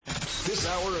This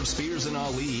hour of Spears and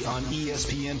Ali on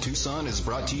ESPN Tucson is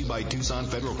brought to you by Tucson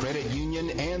Federal Credit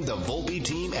Union and the Volpe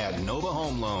team at Nova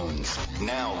Home Loans.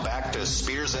 Now back to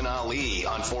Spears and Ali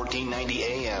on 1490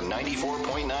 AM,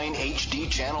 94.9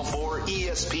 HD Channel 4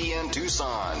 ESPN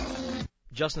Tucson.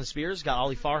 Justin Spears got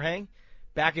Ali Farhang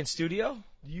back in studio.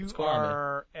 You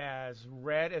are as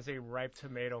red as a ripe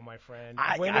tomato, my friend.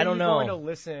 I don't know. When are you going to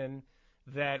listen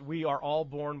that we are all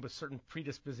born with certain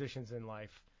predispositions in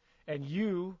life? And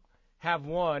you have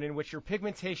one in which your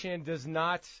pigmentation does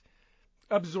not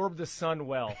absorb the sun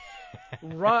well.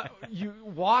 You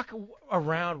walk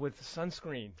around with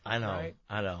sunscreen. I know. Right?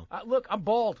 I know. Look, I'm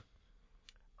bald.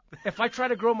 If I try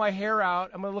to grow my hair out,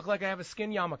 I'm going to look like I have a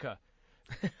skin yarmulke.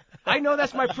 I know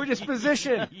that's my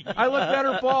predisposition. I look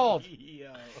better bald.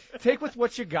 Take with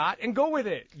what you got and go with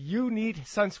it. You need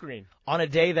sunscreen. On a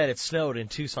day that it snowed in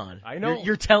Tucson. I know.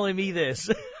 You're telling me this.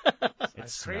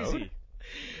 It's crazy.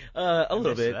 A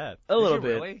little bit. That. A little Did you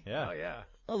bit. Really? Yeah. Oh, yeah.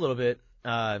 A little bit.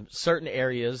 Certain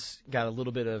areas got a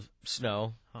little bit of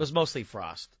snow. It was mostly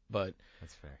frost, but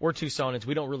That's fair. we're Tucsonans.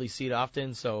 We don't really see it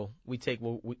often, so we take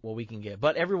what we can get.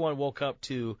 But everyone woke up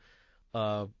to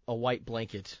a white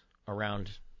blanket around.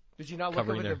 Did you not look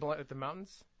Covering over at the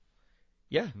mountains?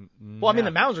 Yeah. Well, I mean,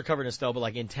 the mountains are covered in snow, but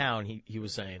like in town, he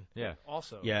was saying. Yeah.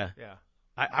 Also. Yeah. Yeah.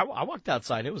 I walked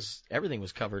outside. Everything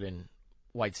was covered in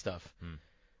white stuff,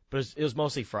 but it was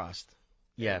mostly frost.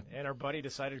 Yeah. And our buddy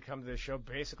decided to come to the show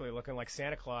basically looking like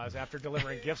Santa Claus after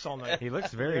delivering gifts all night. He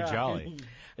looks very Yeah. jolly.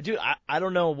 Dude, I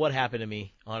don't know what happened to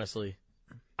me, honestly.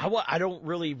 I don't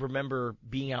really remember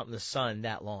being out in the sun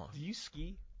that long. Do you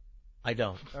ski? I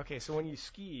don't. Okay, so when you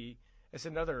ski, it's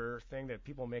another thing that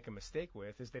people make a mistake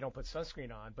with is they don't put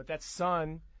sunscreen on, but that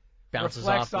sun Bounces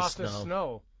reflects off the the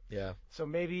snow. Yeah. So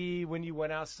maybe when you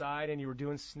went outside and you were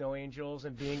doing snow angels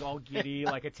and being all giddy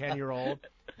like a 10-year-old,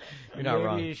 You're not maybe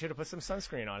wrong. you should have put some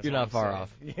sunscreen on. is You're what not I'm far saying.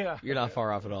 off. Yeah. You're not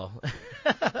far off at all.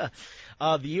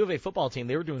 The U of A football team,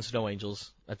 they were doing snow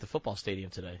angels at the football stadium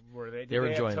today. Were they? Did They were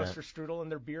have enjoying toaster strudel in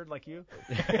their beard like you?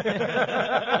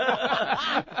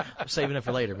 I'm saving it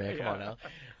for later, man. Come on now.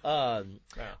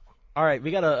 Yeah. All right,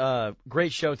 we got a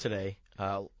great show today.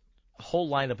 A whole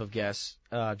lineup of guests.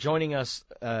 Joining us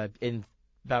in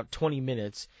about 20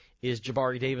 minutes is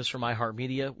Jabari Davis from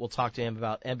iHeartMedia. We'll talk to him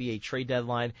about NBA trade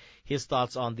deadline, his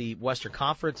thoughts on the Western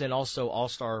Conference, and also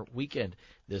All-Star Weekend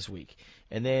this week.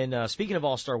 And then speaking of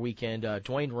All-Star Weekend,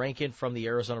 Dwayne Rankin from the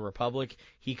Arizona Republic.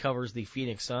 He covers the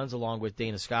Phoenix Suns along with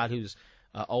Dana Scott, who's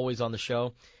always on the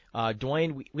show.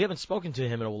 Dwayne, we haven't spoken to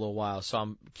him in a little while, so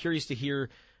I'm curious to hear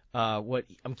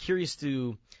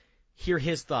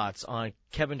his thoughts on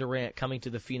Kevin Durant coming to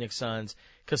the Phoenix Suns,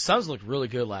 because Suns looked really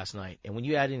good last night. And when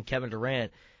you add in Kevin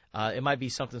Durant, it might be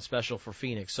something special for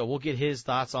Phoenix. So we'll get his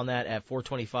thoughts on that at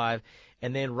 4:25.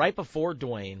 And then right before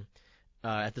Dwayne,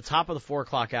 at the top of the 4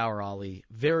 o'clock hour, Ali,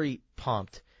 very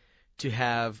pumped to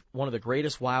have one of the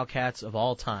greatest Wildcats of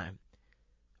all time,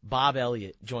 Bob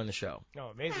Elliott, join the show. Oh,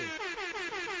 amazing.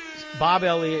 Bob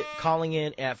Elliott calling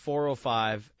in at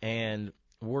 4:05, and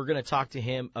we're going to talk to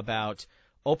him about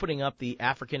opening up the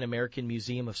African American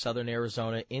Museum of Southern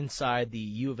Arizona inside the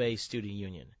U of A Student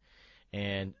Union.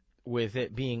 And with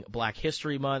it being Black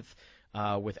History Month,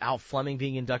 with Al Fleming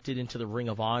being inducted into the Ring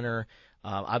of Honor,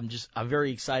 I'm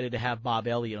very excited to have Bob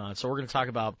Elliott on. So we're going to talk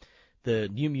about the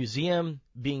new museum,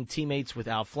 being teammates with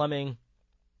Al Fleming,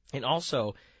 and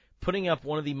also putting up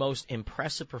one of the most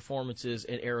impressive performances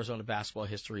in Arizona basketball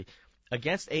history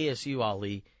against ASU.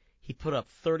 Ali, he put up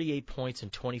 38 points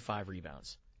and 25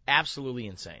 rebounds. Absolutely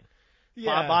insane.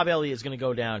 Yeah. Bob Elliott is going to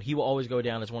go down. He will always go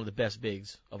down as one of the best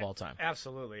bigs of all time.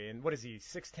 Absolutely. And what is he,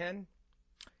 6'10"?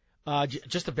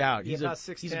 Just about. Yeah, He's about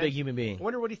a 6'10". big human being. I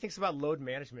wonder what he thinks about load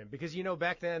management, because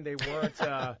back then they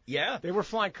weren't. Yeah. They were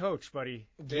flying coach, buddy.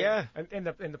 Yeah. And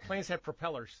the planes had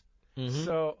propellers. Mm-hmm.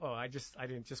 So, I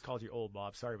didn't just called you old,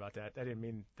 Bob. Sorry about that. I didn't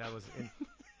mean that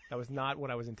was not what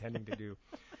I was intending to do.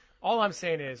 All I'm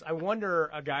saying is, I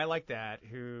wonder a guy like that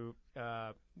who,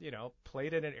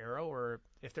 played in an era where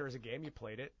if there was a game, you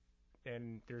played it,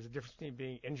 and there's a difference between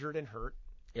being injured and hurt.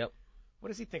 Yep. What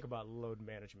does he think about load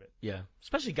management? Yeah.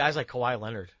 Especially guys like Kawhi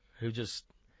Leonard, who just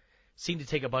seem to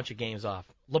take a bunch of games off.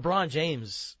 LeBron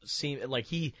James seemed like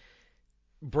he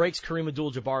breaks Kareem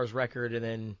Abdul-Jabbar's record, and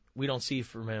then we don't see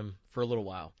from him for a little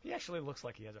while. He actually looks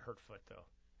like he has a hurt foot, though.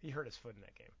 He hurt his foot in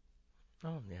that game.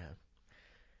 Oh, yeah.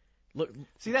 Look,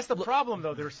 see, that's the problem,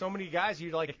 though. There's so many guys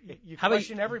you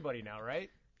question everybody now, right?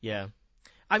 Yeah.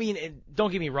 I mean,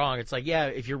 don't get me wrong. It's like, yeah,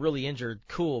 if you're really injured,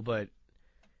 cool, but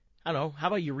I don't know. How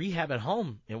about you rehab at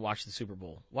home and watch the Super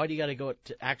Bowl? Why do you got to go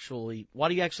to why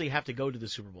do you actually have to go to the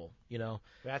Super Bowl?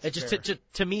 That's it just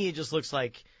to me, it just looks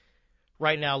like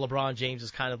right now LeBron James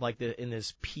is kind of like in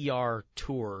this PR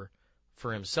tour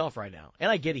for himself right now.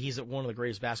 And I get it. He's one of the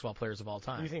greatest basketball players of all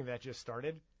time. You think that just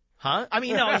started? Huh? I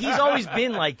mean, no, he's always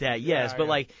been like that, yes. Yeah, but, yeah.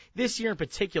 like, this year in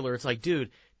particular, it's like,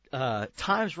 dude,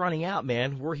 time's running out,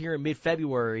 man. We're here in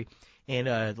mid-February, and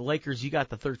the Lakers, you got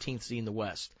the 13th seed in the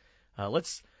West.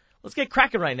 Let's get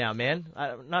cracking right now, man.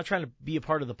 I'm not trying to be a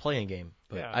part of the playing game.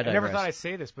 But Yeah, I I never digress. thought I'd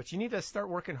say this, but you need to start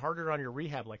working harder on your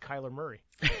rehab like Kyler Murray.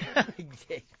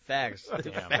 Facts.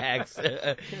 Damn. Facts.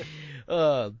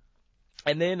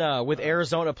 And then with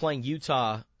Arizona playing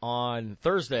Utah on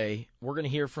Thursday, we're going to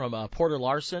hear from Porter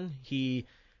Larson. He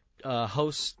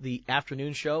hosts the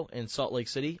afternoon show in Salt Lake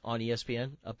City on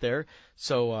ESPN up there.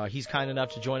 So he's kind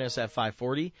enough to join us at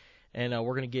 5:40, and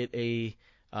we're going to get a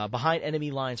behind enemy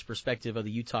lines perspective of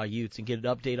the Utah Utes and get an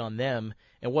update on them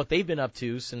and what they've been up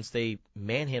to since they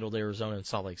manhandled Arizona in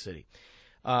Salt Lake City.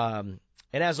 And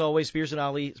as always, Spears and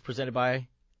Ali is presented by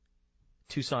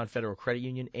Tucson Federal Credit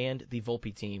Union and the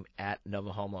Volpe team at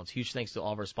Nova Home Loans. Huge thanks to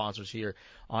all of our sponsors here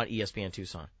on ESPN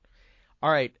Tucson.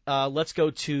 All right, let's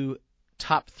go to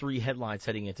top 3 headlines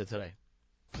heading into today.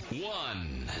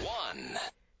 One.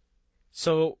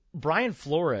 So Brian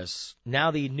Flores,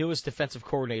 now the newest defensive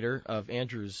coordinator of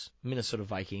Andrew's Minnesota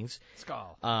Vikings,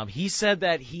 Skull. he said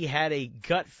that he had a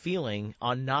gut feeling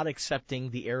on not accepting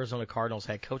the Arizona Cardinals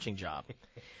head coaching job.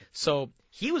 So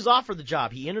he was offered the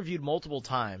job. He interviewed multiple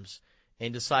times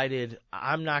and decided,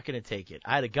 I'm not going to take it.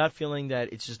 I had a gut feeling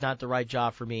that it's just not the right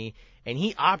job for me, and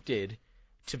he opted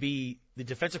to be the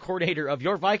defensive coordinator of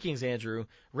your Vikings, Andrew,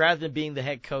 rather than being the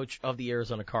head coach of the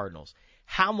Arizona Cardinals.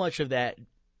 How much of that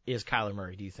is Kyler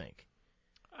Murray, do you think?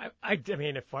 I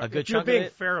mean, if good you're chunk of being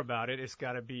it? fair about it, it's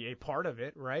got to be a part of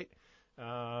it, right?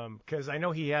 Because I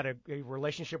know he had a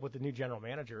relationship with the new general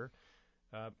manager.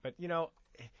 But, you know,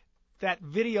 that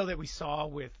video that we saw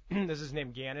with, this is his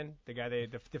name, Gannon, the guy, the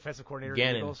defensive coordinator of the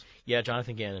Gannon. Eagles. Yeah,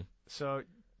 Jonathan Gannon. So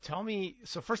tell me,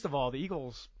 so first of all, the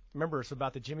Eagles, remember, it's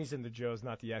about the Jimmies and the Joes,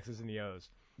 not the X's and the O's.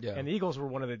 Yeah. And the Eagles were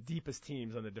one of the deepest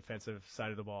teams on the defensive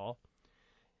side of the ball.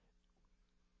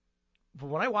 But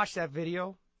when I watched that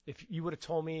video, if you would have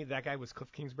told me that guy was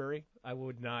Cliff Kingsbury, I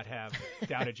would not have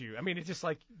doubted you. I mean, it's just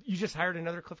like you just hired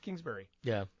another Cliff Kingsbury.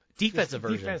 Yeah. Defensive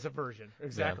version. Defensive version,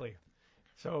 exactly.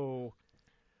 So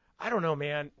I don't know,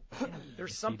 man.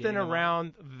 There's something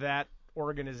around that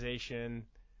organization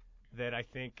that I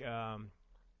think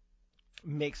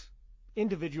makes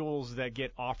individuals that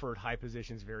get offered high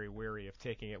positions very wary of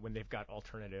taking it when they've got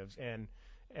alternatives. And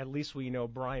at least we know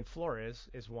Brian Flores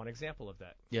is one example of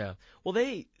that. Yeah. Well,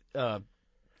 they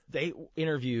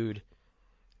interviewed,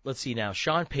 let's see now,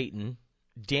 Sean Payton,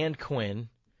 Dan Quinn.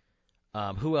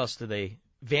 Who else do they?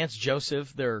 Vance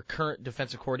Joseph, their current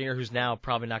defensive coordinator, who's now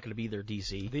probably not going to be their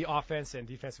DC. The offense and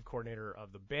defensive coordinator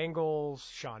of the Bengals,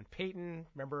 Sean Payton.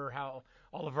 Remember how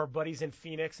all of our buddies in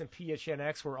Phoenix and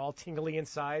PHNX were all tingly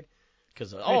inside?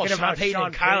 Because Thinking Sean about Payton Sean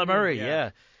and Kyler Payton, Murray, yeah.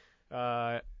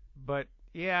 yeah. But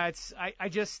yeah, it's I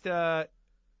just they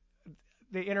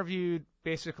interviewed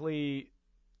basically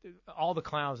all the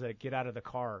clowns that get out of the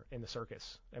car in the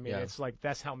circus. I mean, Yeah. it's like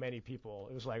that's how many people.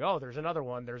 It was like, oh, there's another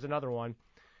one,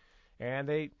 and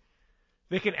they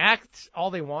can act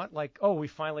all they want, like, oh, we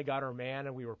finally got our man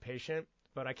and we were patient.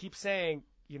 But I keep saying,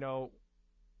 you know,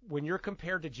 when you're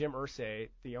compared to Jim Irsay,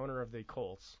 the owner of the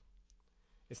Colts,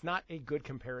 it's not a good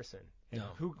comparison. And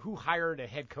No. who hired a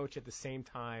head coach at the same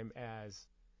time as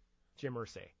Jim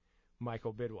Irsay?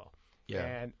 Michael Bidwell. Yeah.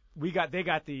 And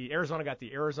Arizona got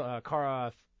the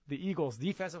Eagles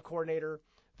defensive coordinator.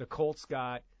 The Colts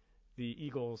got the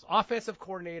Eagles offensive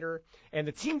coordinator, and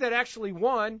the team that actually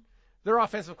won, their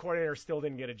offensive coordinator still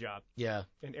didn't get a job. Yeah.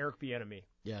 And Eric Bieniemy.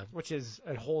 Yeah. Which is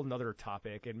a whole nother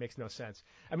topic. It makes no sense.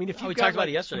 I mean, if you We talked about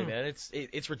it yesterday, man.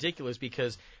 It's ridiculous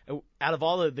because out of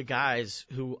all of the guys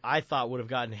who I thought would have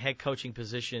gotten head coaching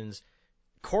positions,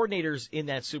 coordinators in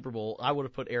that Super Bowl, I would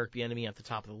have put Eric Bieniemy at the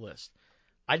top of the list.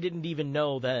 I didn't even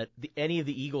know that any of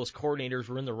the Eagles coordinators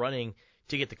were in the running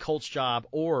to get the Colts job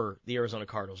or the Arizona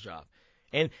Cardinals job.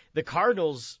 And the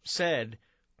Cardinals said,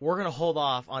 we're going to hold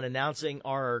off on announcing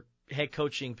our head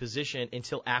coaching position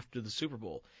until after the Super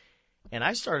Bowl. And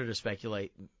I started to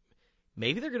speculate,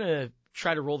 maybe they're going to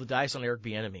try to roll the dice on Eric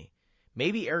Bieniemy.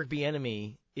 Maybe Eric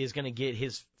Bieniemy is going to get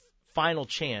his final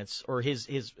chance or his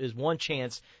one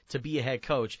chance to be a head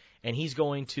coach, and he's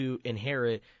going to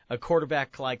inherit a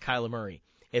quarterback like Kyler Murray.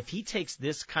 If he takes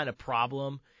this kind of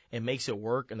problem and makes it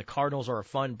work, and the Cardinals are a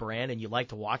fun brand and you like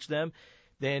to watch them,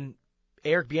 then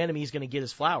Eric Bieniemy is going to get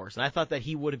his flowers. And I thought that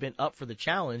he would have been up for the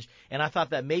challenge, and I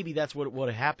thought that maybe that's what would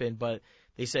have happened, but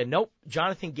they said, nope,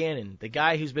 Jonathan Gannon, the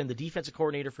guy who's been the defensive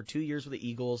coordinator for 2 years with the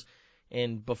Eagles,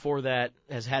 and before that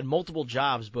has had multiple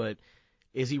jobs, but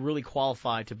is he really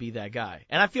qualified to be that guy?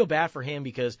 And I feel bad for him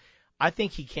because I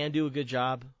think he can do a good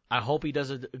job. I hope he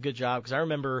does a good job because I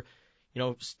remember,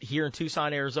 here in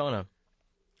Tucson, Arizona,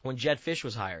 when Jedd Fisch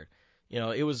was hired,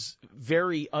 it was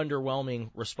very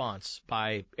underwhelming response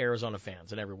by Arizona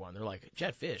fans and everyone. They're like,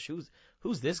 Jedd Fisch,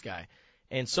 who's this guy?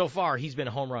 And so far, he's been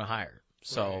a home run hire.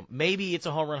 So maybe it's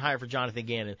a home run hire for Jonathan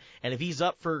Gannon. And if he's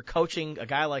up for coaching a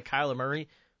guy like Kyler Murray,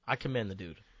 I commend the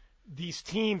dude. These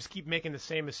teams keep making the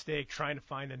same mistake trying to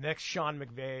find the next Sean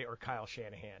McVay or Kyle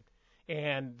Shanahan.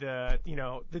 And,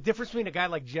 the difference between a guy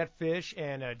like Jedd Fisch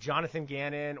and Jonathan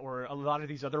Gannon or a lot of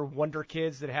these other wonder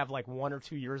kids that have like 1 or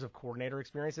 2 years of coordinator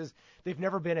experiences, they've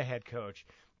never been a head coach.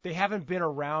 They haven't been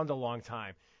around a long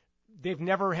time. They've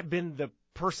never been the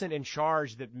person in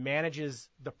charge that manages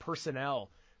the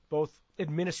personnel, both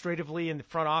administratively in the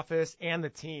front office and the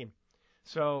team.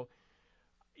 So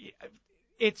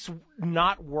it's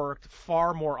not worked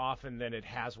far more often than it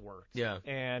has worked. Yeah.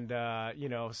 And,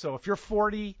 so if you're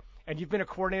 40 and you've been a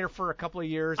coordinator for a couple of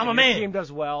years I'm and a your man. team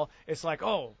does well, it's like,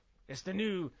 oh, it's the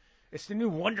new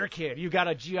wonder kid. You got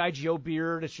a G.I. Joe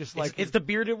beard. It's just like it's the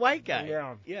bearded white guy.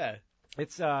 Yeah. Yeah.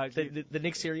 It's The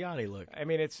Nick Sirianni look. I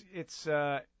mean,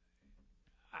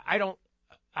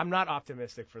 I'm not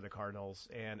optimistic for the Cardinals.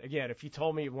 And again, if you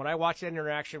told me when I watched that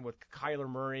interaction with Kyler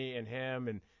Murray and him,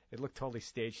 and it looked totally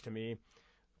staged to me,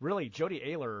 really, Jody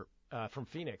Ayler from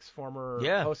Phoenix, former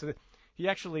host of he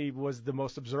actually was the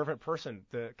most observant person.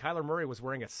 Kyler Murray was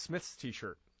wearing a Smiths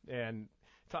t-shirt. And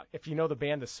if you know the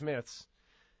band The Smiths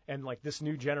and like this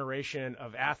new generation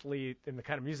of athlete and the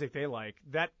kind of music they like,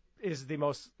 that is the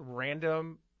most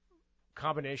random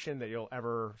combination that you'll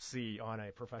ever see on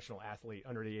a professional athlete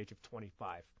under the age of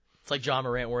 25. It's like John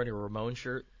Morant wearing a Ramon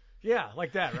shirt. Yeah,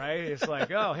 like that, right? It's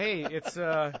like, oh, hey, it's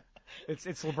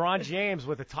LeBron James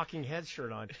with a Talking Heads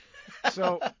shirt on.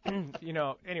 So,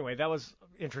 anyway, that was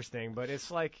interesting, but it's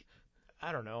like,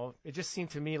 I don't know. It just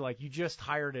seemed to me like you just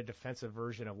hired a defensive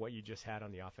version of what you just had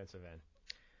on the offensive end.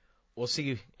 We'll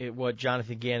see what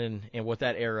Jonathan Gannon and what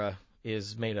that era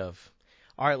is made of.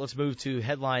 All right, let's move to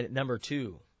headline number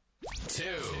 2.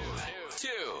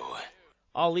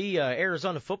 Ali,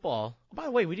 Arizona football. By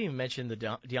the way, we didn't even mention the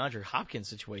DeAndre Hopkins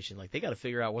situation. Like, they got to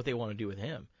figure out what they want to do with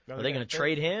him. No, are they going to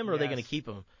trade him, or are they going to keep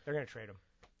him? They're going to trade him.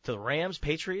 To the Rams,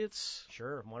 Patriots?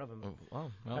 Sure, one of them.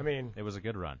 Well, I mean, it was a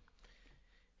good run.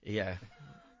 Yeah,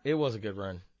 it was a good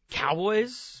run.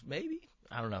 Cowboys, maybe?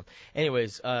 I don't know.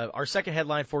 Anyways, our second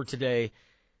headline for today,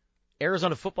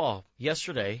 Arizona football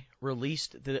yesterday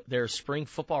released their spring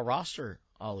football roster,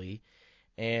 Ali.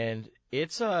 And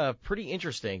it's pretty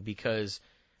interesting because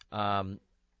the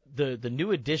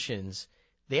new additions,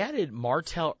 they added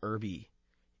Martell Irby.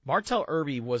 Martell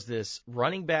Irby was this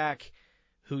running back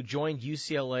who joined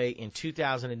UCLA in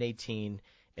 2018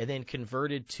 and then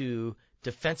converted to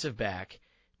defensive back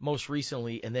most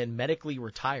recently and then medically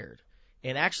retired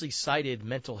and actually cited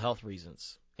mental health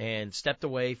reasons and stepped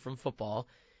away from football.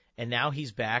 And now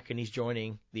he's back and he's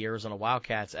joining the Arizona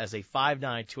Wildcats as a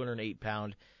 5'9",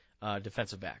 208-pound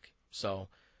defensive back. So,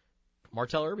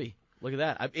 Martell Irby, look at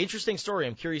that. Interesting story.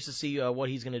 I'm curious to see what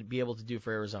he's going to be able to do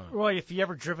for Arizona. Well, if you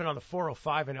ever driven on the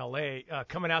 405 in L.A.,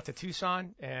 coming out to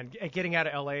Tucson and getting out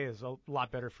of L.A. is a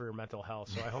lot better for your mental health.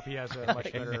 So I hope he has a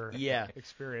much better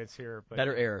experience here. But,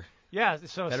 better air. Yeah,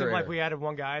 so it better seemed like air. we added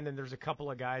one guy, and then there's a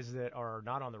couple of guys that are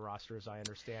not on the roster, as I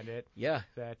understand it. Yeah.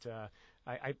 That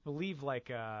I believe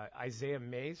Isaiah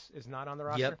Mays is not on the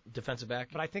roster. Yep, defensive back.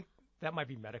 But I think that might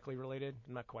be medically related.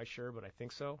 I'm not quite sure, but I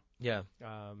think so. Yeah.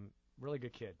 Really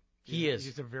good kid. He is.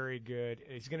 He's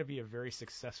he's going to be a very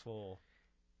successful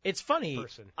It's funny.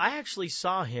 person. I actually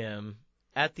saw him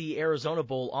at the Arizona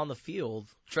Bowl on the field,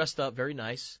 dressed up, very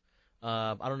nice.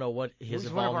 I don't know what his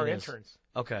He's one of our involvement is. interns.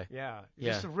 Okay. Yeah.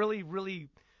 Yeah. Just a really, really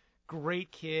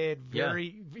great kid.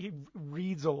 He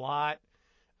reads a lot.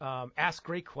 Asks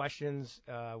great questions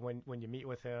when you meet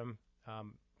with him.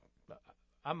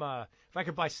 If I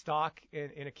could buy stock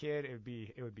in a kid, it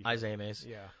would be Isaiah Mays.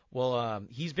 Yeah. Well,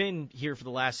 he's been here for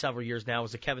the last several years now.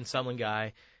 Was a Kevin Sumlin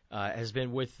guy. Has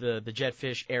been with the Jedd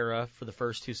Fisch era for the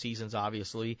first 2 seasons,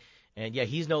 obviously. And yeah,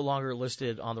 he's no longer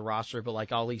listed on the roster. But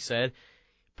like Ali said,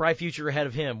 bright future ahead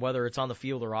of him, whether it's on the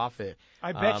field or off it.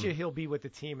 I bet you he'll be with the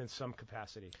team in some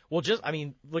capacity. Well,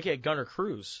 look at Gunnar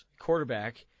Cruz,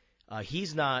 quarterback.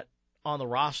 He's not on the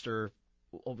roster.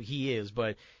 Well, he is,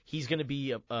 but he's going to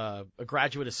be a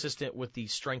graduate assistant with the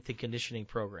strength and conditioning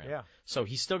program. Yeah. So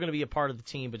he's still going to be a part of the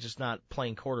team, but just not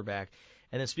playing quarterback.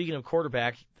 And then speaking of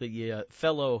quarterback, the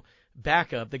fellow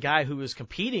backup, the guy who was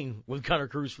competing with Gunnar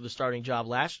Cruz for the starting job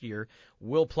last year,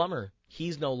 Will Plummer,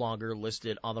 he's no longer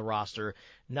listed on the roster.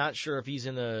 Not sure if he's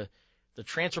in the the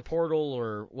transfer portal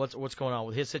or what's going on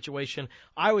with his situation.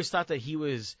 I always thought that he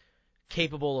was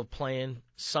capable of playing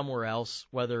somewhere else,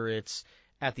 whether it's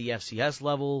at the FCS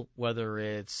level, whether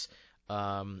it's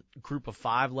group of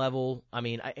 5 level. I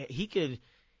mean, he could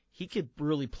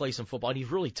really play some football, and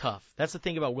he's really tough. That's the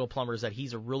thing about Will Plummer, is that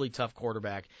he's a really tough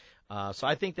quarterback. So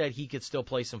I think that he could still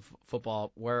play some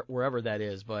football wherever that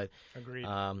is. But Agreed.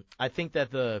 I think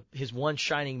that his one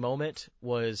shining moment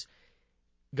was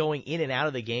going in and out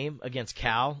of the game against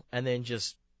Cal, and then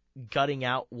just gutting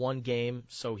out one game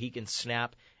so he can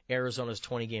snap Arizona's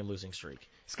 20-game losing streak.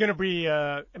 It's going to be,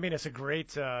 it's a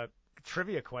great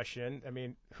trivia question. I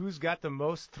mean, who's got the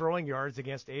most throwing yards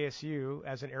against ASU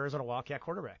as an Arizona Wildcat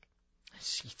quarterback?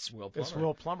 It's Will Plummer. It's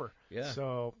Will Plummer. Yeah.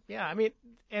 So, yeah, I mean,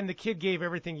 and the kid gave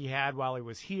everything he had while he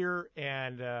was here,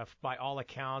 and by all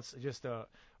accounts, just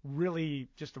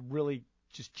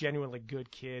genuinely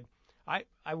good kid.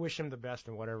 I wish him the best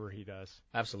in whatever he does.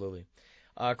 Absolutely.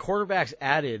 Quarterbacks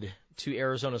added to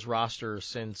Arizona's roster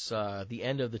since the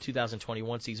end of the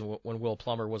 2021 season when Will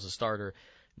Plummer was a starter.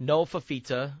 Noah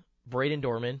Fafita, Braden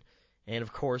Dorman, and,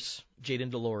 of course,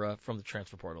 Jaden DeLora from the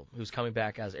transfer portal, who's coming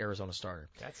back as Arizona starter.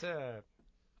 That's a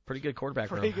pretty good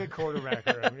quarterback room. Pretty good quarterback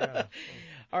room, yeah.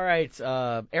 All right.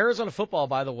 Arizona football,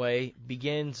 by the way,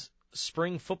 begins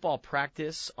spring football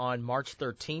practice on March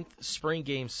 13th. Spring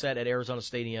game set at Arizona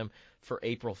Stadium for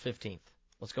April 15th.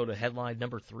 Let's go to headline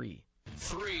number 3.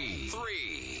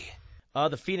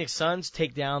 The Phoenix Suns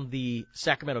take down the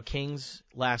Sacramento Kings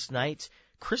last night.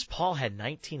 Chris Paul had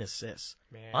 19 assists.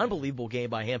 Man. Unbelievable game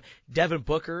by him. Devin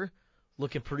Booker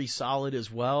looking pretty solid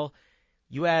as well.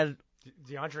 You had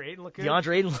DeAndre Ayton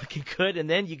looking good, and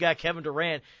then you got Kevin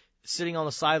Durant sitting on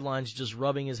the sidelines just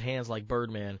rubbing his hands like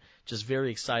Birdman, just very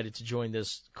excited to join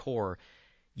this core.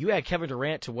 You add Kevin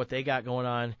Durant to what they got going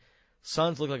on.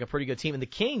 Suns look like a pretty good team. And the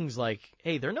Kings,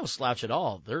 hey, they're no slouch at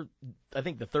all. They're, I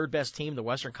think, the third best team in the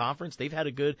Western Conference. They've had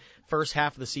a good first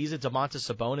half of the season. Domantas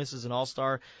Sabonis is an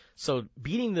all-star. So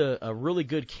beating a really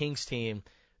good Kings team,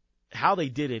 how they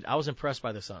did it, I was impressed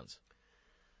by the Suns.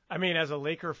 I mean, as a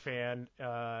Laker fan,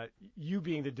 you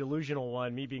being the delusional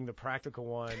one, me being the practical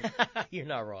one. You're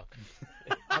not wrong.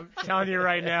 I'm telling you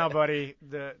right now, buddy,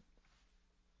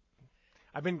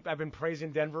 I've been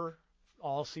praising Denver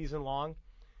all season long.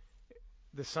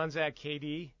 The Suns at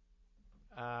KD,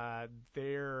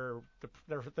 they're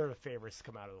the favorites to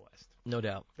come out of the West. No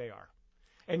doubt. They are.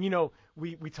 And,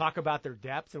 we talk about their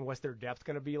depth and what's their depth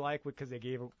going to be like because they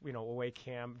gave, away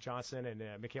Cam Johnson and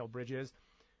Mikal Bridges.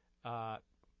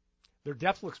 Their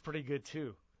depth looks pretty good,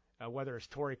 too, whether it's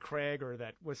Torrey Craig or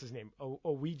that, what's his name,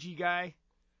 Owigi guy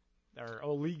or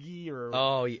Oligi or.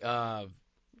 Oh,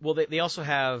 well, they also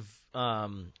have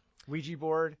Ouija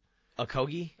board.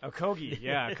 Okogie,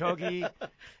 yeah, Okogie,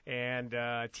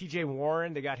 and T.J.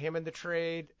 Warren. They got him in the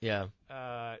trade. Yeah.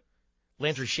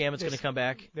 Landry Shamit's going to come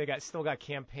back. They still got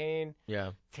Campaign.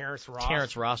 Yeah. Terrence Ross.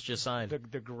 Terrence Ross just signed.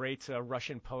 The great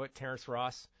Russian poet Terrence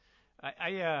Ross.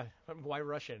 Why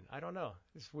Russian? I don't know.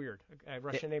 It's weird. A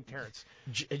Russian named Terrence.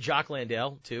 Jock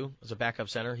Landale too, as a backup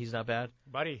center. He's not bad.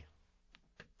 Buddy.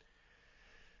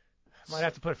 Might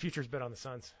have to put a futures bet on the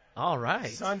Suns. All right.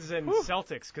 Suns and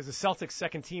Celtics, because the Celtics'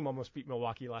 second team almost beat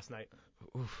Milwaukee last night.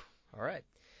 Oof. All right.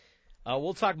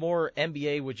 We'll talk more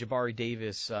NBA with Jabari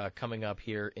Davis coming up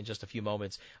here in just a few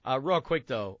moments. Real quick,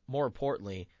 though, more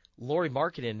importantly, Lauri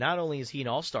Markkanen, not only is he an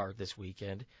all-star this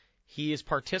weekend, he is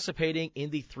participating in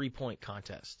the three-point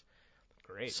contest.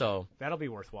 Great. So that'll be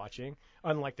worth watching,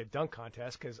 unlike the dunk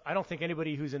contest, because I don't think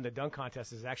anybody who's in the dunk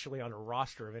contest is actually on a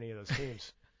roster of any of those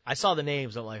teams. I saw the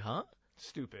names. I'm like, huh?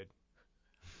 Stupid.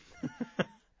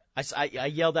 I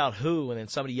yelled out who, and then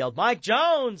somebody yelled Mike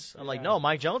Jones. I'm like, no,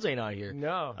 Mike Jones ain't on here.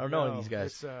 No, I don't know any of these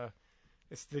guys.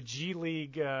 It's the G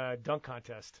League dunk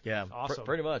contest. Yeah, awesome.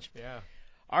 Pretty much. Yeah.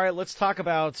 All right, let's talk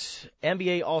about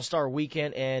NBA All-Star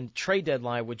Weekend and trade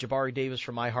deadline with Jabari Davis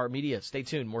from iHeartMedia. Stay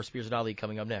tuned. More Spears and Ali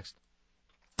coming up next.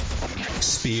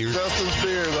 Spears. Justin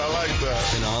Spears, I like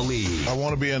that. And Ali. I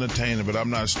want to be entertaining, but I'm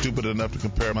not stupid enough to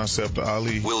compare myself to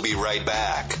Ali. We'll be right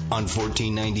back on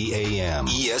 1490 AM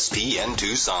ESPN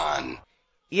Tucson.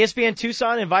 ESPN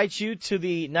Tucson invites you to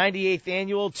the 98th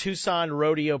Annual Tucson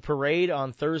Rodeo Parade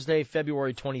on Thursday,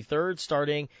 February 23rd,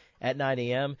 starting at 9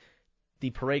 a.m. The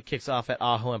parade kicks off at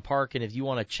Ahoan Park, and if you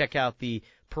want to check out the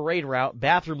parade route,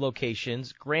 bathroom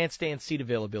locations, grandstand seat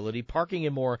availability, parking,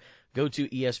 and more, go to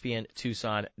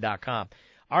ESPNTucson.com.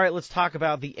 All right, let's talk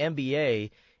about the NBA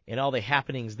and all the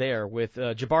happenings there with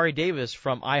Jabari Davis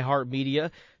from iHeartMedia.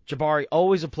 Jabari,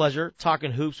 always a pleasure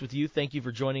talking hoops with you. Thank you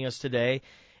for joining us today.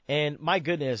 And my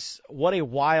goodness, what a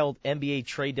wild NBA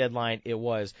trade deadline it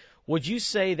was. Would you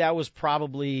say that was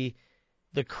probably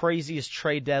the craziest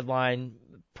trade deadline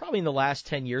probably in the last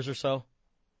 10 years or so?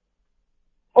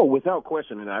 Oh, without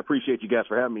question, and I appreciate you guys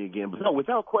for having me again. But no,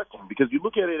 without question, because you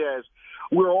look at it as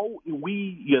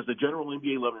we as the general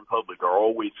NBA loving public are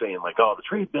always saying like, oh, the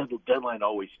trade deadline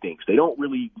always stinks. They don't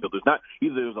really, there's not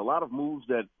either. There's a lot of moves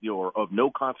that are of no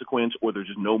consequence, or there's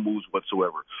just no moves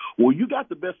whatsoever. Well, you got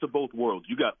the best of both worlds.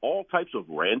 You got all types of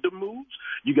random moves.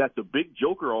 You got the big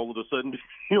joker all of a sudden,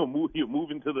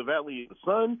 moving to the Valley of the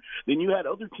Sun. Then you had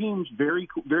other teams very,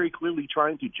 very clearly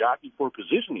trying to jockey for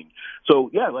positioning. So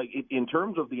yeah, like in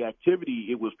terms of the activity,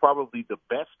 it was probably the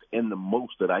best and the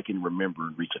most that I can remember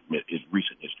in recent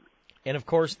history. And, of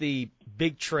course, the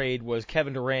big trade was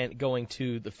Kevin Durant going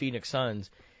to the Phoenix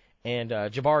Suns. And,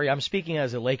 Jabari, I'm speaking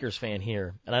as a Lakers fan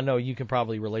here, and I know you can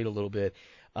probably relate a little bit.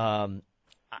 I'm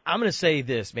going to say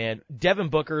this, man. Devin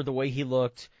Booker, the way he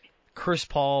looked, Chris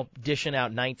Paul dishing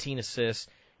out 19 assists,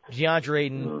 DeAndre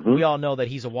Ayton, we all know that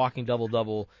he's a walking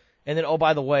double-double. And then, oh,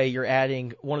 by the way, you're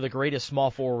adding one of the greatest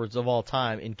small forwards of all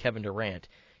time in Kevin Durant.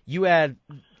 You add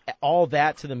all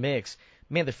that to the mix.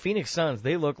 Man, the Phoenix Suns,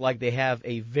 they look like they have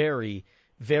a very,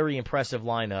 very impressive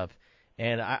lineup.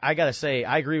 And I got to say,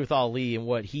 I agree with Ali and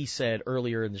what he said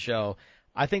earlier in the show.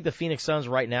 I think the Phoenix Suns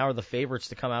right now are the favorites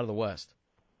to come out of the West.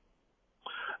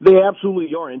 They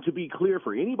absolutely are. And to be clear,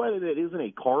 for anybody that isn't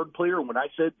a card player, when I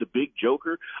said the big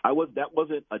joker, that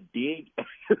wasn't a dig.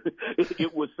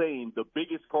 It was saying the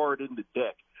biggest card in the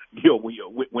deck,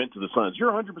 went to the Suns.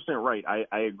 You're 100% right.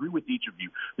 I agree with each of you.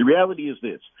 The reality is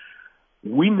this.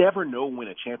 We never know when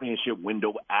a championship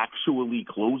window actually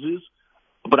closes.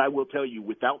 But I will tell you,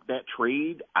 without that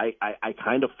trade, I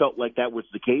kind of felt like that was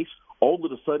the case. All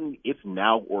of a sudden, it's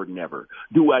now or never.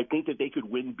 Do I think that they could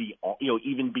win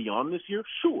even beyond this year?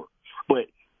 Sure. But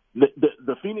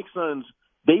the Phoenix Suns,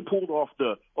 they pulled off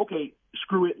the, okay,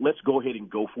 screw it, let's go ahead and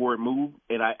go for it move,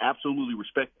 and I absolutely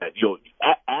respect that.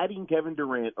 Adding Kevin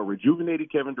Durant, a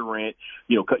rejuvenated Kevin Durant,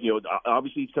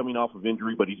 obviously he's coming off of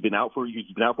injury, but he's been out for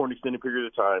an extended period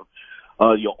of time.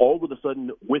 All of a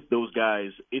sudden with those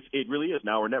guys, it really is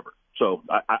now or never. So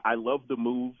I love the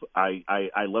move. I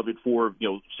love it for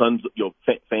Suns,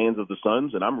 fans of the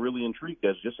Suns, and I'm really intrigued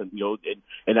as just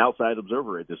an outside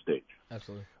observer at this stage.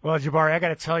 Absolutely. Well, Jabari, I got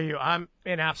to tell you, I'm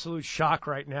in absolute shock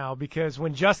right now because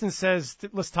when Justin says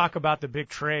let's talk about the big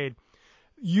trade,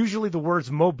 usually the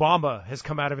words Mo Bamba has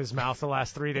come out of his mouth the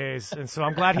last 3 days, and so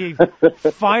I'm glad he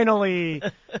finally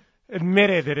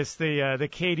admitted that it's the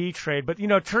KD trade. But,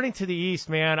 turning to the East,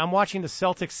 man, I'm watching the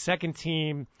Celtics' second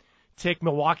team take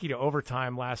Milwaukee to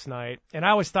overtime last night. And I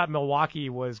always thought Milwaukee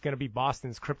was going to be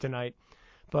Boston's kryptonite.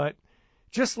 But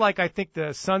just like I think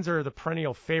the Suns are the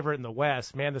perennial favorite in the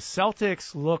West, man, the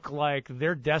Celtics look like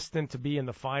they're destined to be in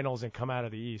the finals and come out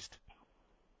of the East.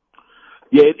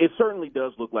 Yeah, it certainly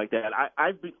does look like that.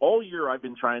 All year I've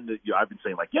been trying to, I've been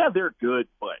saying like, yeah, they're good,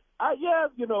 but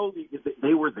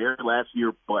they were there last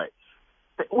year, but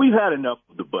we've had enough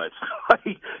of the buts.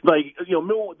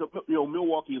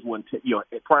 Milwaukee has won 10,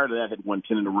 prior to that had won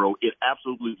 10 in a row. It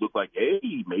absolutely looked like,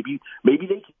 hey, maybe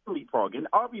they can leapfrog. And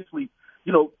obviously,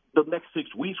 the next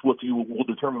 6 weeks will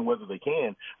determine whether they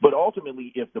can. But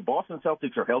ultimately, if the Boston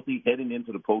Celtics are healthy heading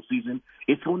into the postseason,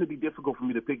 it's going to be difficult for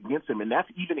me to pick against them. And that's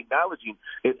even acknowledging.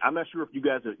 I'm not sure if you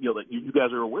guys are, you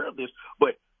guys are aware of this,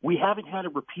 but we haven't had a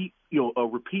repeat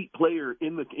player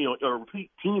in the, a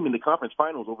repeat team in the conference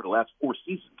finals over the last 4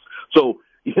 seasons. So,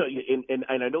 and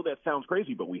I know that sounds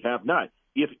crazy, but we have not.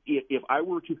 If I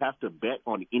were to have to bet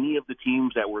on any of the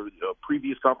teams that were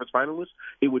previous conference finalists,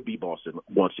 it would be Boston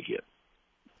once again.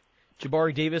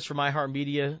 Jabari Davis from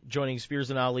iHeartMedia joining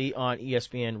Spears and Ali on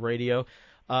ESPN Radio.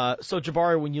 So,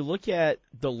 Jabari, when you look at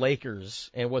the Lakers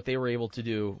and what they were able to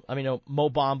do, I mean, Mo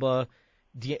Bamba,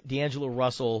 D'Angelo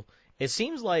Russell, it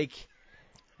seems like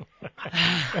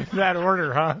in that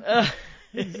order, huh?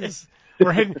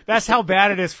 We're hitting, that's how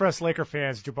bad it is for us Laker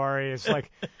fans, Jabari. It's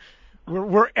like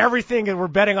we're everything, and we're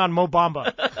betting on Mo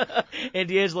Bamba and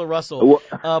D'Angelo Russell.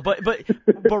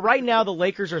 But right now the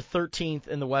Lakers are 13th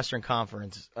in the Western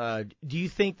Conference. Do you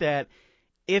think that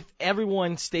if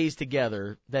everyone stays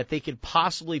together, that they could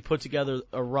possibly put together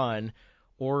a run,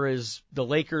 or is the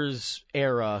Lakers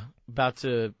era about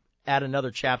to add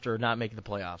another chapter of not making the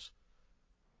playoffs?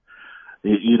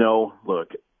 Look,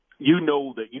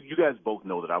 that you guys both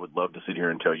know that I would love to sit here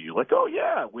and tell you, like, oh,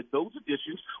 yeah, with those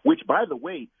additions, which, by the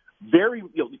way, very,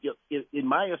 in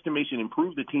my estimation,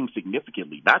 improved the team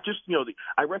significantly. Not just,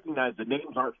 I recognize the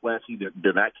names aren't flashy.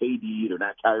 They're not KD. They're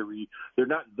not Kyrie. They're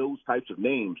not those types of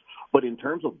names. But in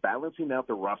terms of balancing out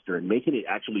the roster and making it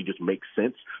actually just make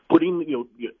sense,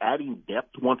 adding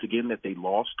depth once again that they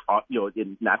lost,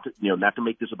 and not to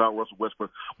make this about Russell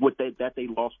Westbrook, that they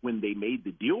lost when they made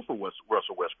the deal for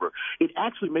Russell Westbrook, it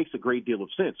actually makes a great deal of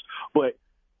sense. But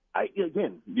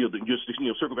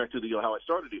circle back to how I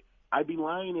started it. I'd be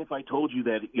lying if I told you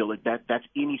that that's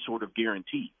any sort of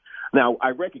guarantee. Now, I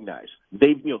recognize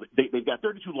they've got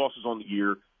 32 losses on the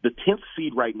year. The 10th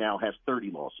seed right now has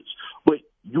 30 losses, but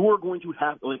you're going to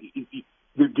have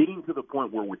you're getting to the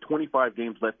point where with 25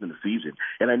 games left in the season,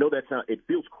 and I know it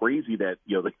feels crazy that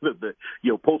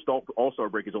the post All-Star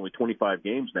break is only 25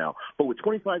 games now, but with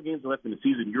 25 games left in the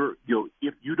season,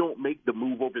 if you don't make the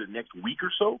move over the next week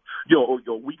or so, or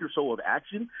a week or so of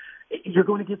action, you're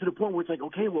going to get to the point where it's like,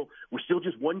 okay, well, we're still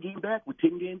just one game back with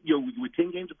 10 games, with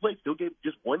 10 games to play, still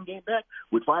just one game back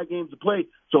with 5 games to play.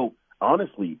 So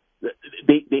honestly,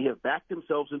 they have backed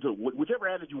themselves into whichever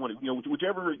adage you want to,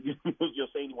 whichever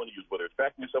saying you want to use, whether it's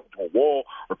backing yourself into a wall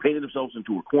or painting themselves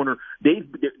into a corner.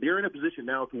 They're in a position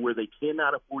now to where they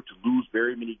cannot afford to lose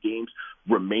very many games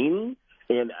remaining.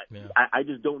 And I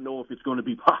just don't know if it's going to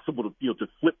be possible to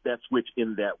flip that switch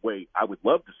in that way. I would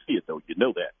love to see it, though. You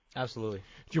know that. Absolutely.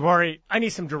 Jabari, I need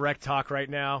some direct talk right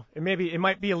now. And maybe it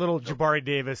might be a little Jabari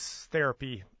Davis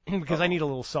therapy because I need a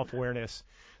little self-awareness.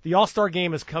 The All-Star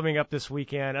Game is coming up this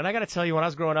weekend, and I got to tell you, when I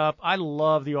was growing up, I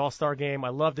loved the All-Star Game. I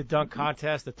loved the dunk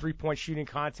contest, the three-point shooting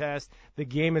contest, the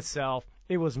game itself.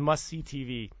 It was must-see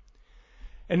TV.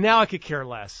 And now I could care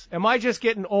less. Am I just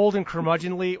getting old and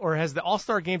curmudgeonly, or has the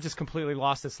All-Star Game just completely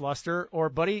lost its luster? Or,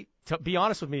 buddy, be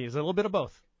honest with me, is it a little bit of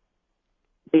both?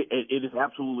 It is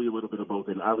absolutely a little bit of both,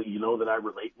 and Ali, you know that I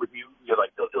relate with you. You're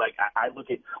I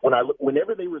look at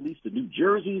whenever they release the new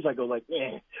jerseys, I go like,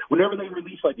 eh. Whenever they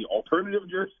release the alternative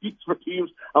jerseys for teams,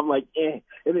 I'm like, eh.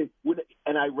 And then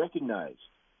I recognize,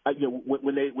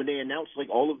 when they announce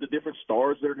all of the different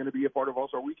stars that are going to be a part of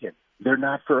All-Star Weekend, they're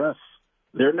not for us.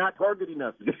 They're not targeting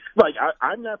us.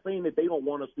 I'm not saying that they don't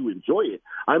want us to enjoy it.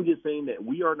 I'm just saying that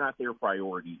we are not their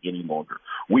priority any longer.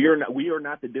 We are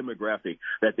not the demographic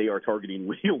that they are targeting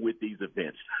with these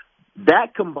events.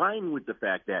 That combined with the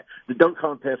fact that the dunk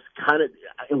contest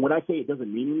and when I say it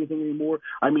doesn't mean anything anymore,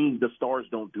 I mean the stars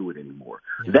don't do it anymore.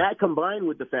 Yeah. That combined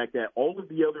with the fact that all of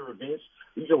the other events,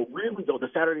 really the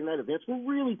Saturday night events were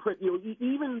really,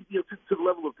 even to the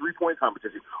level of 3-point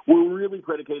competition, were really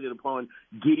predicated upon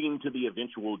getting to the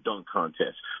eventual dunk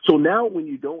contest. So now when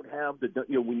you don't have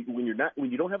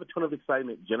when you don't have a ton of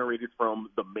excitement generated from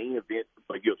the main event,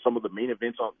 some of the main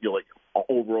events on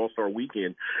over All-Star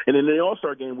Weekend, and in the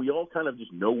All-Star Game, we all kind of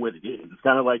just know what it is. It's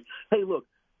kind of like, hey, look,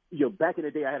 back in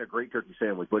the day, I had a great turkey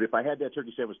sandwich, but if I had that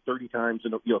turkey sandwich 30 times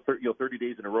in 30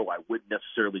 days in a row, I wouldn't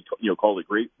necessarily call it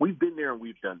great. We've been there and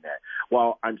we've done that.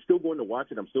 While I'm still going to watch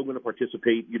it, I'm still going to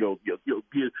participate. Be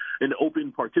an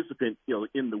open participant.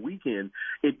 In the weekend,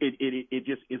 it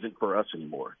just isn't for us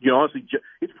anymore. Honestly,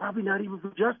 it's probably not even for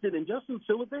Justin, and Justin's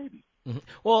still a baby. Mm-hmm.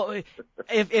 Well,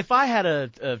 if I had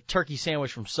a turkey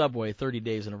sandwich from Subway 30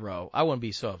 days in a row, I wouldn't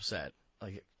be so upset.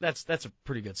 That's a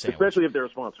pretty good sandwich. Especially if they're a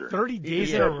sponsor. 30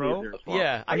 days in a row?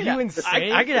 Yeah. Are you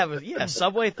insane? I could have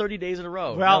Subway 30 days in a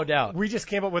row, well, no doubt. We just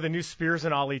came up with a new Spears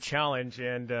and Ali challenge,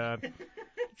 and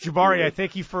Jabari, I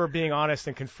thank you for being honest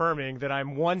and confirming that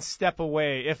I'm one step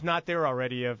away, if not there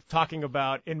already, of talking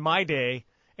about in my day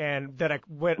and that I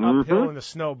went uphill in the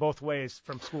snow both ways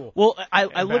from school. Well,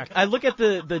 I look at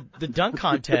the dunk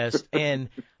contest and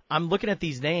I'm looking at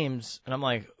these names, and I'm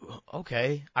like,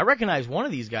 okay, I recognize one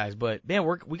of these guys, but, man,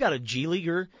 we got a G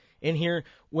Leaguer in here.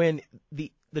 When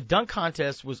the dunk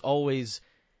contest was always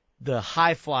the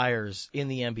high flyers in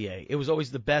the NBA. It was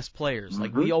always the best players.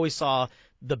 Mm-hmm. We always saw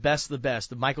the best of the best,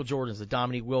 the Michael Jordans, the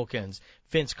Dominique Wilkins,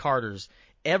 Vince Carters.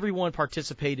 Everyone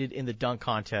participated in the dunk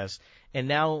contest, and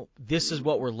now this is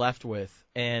what we're left with.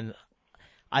 And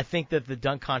I think that the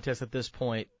dunk contest at this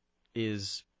point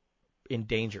is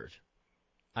endangered.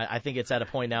 I think it's at a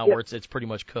point now where it's pretty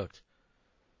much cooked.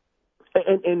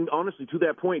 And honestly, to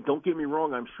that point, don't get me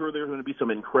wrong. I'm sure there's going to be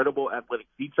some incredible athletic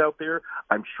feats out there.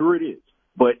 I'm sure it is.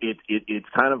 But it's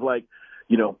kind of like,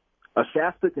 a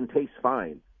Shasta can taste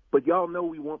fine. But y'all know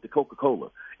we want the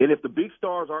Coca-Cola. And if the big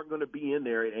stars aren't going to be in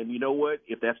there, and you know what?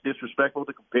 If that's disrespectful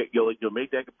to compare, you'll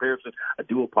make that comparison, I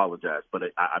do apologize. But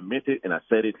I meant it, and I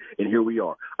said it, and here we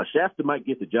are. A Shasta might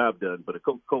get the job done, but a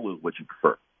Coca-Cola is what you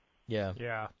prefer. Yeah.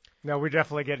 Yeah. No, we're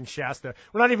definitely getting Shasta.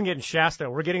 We're not even getting Shasta.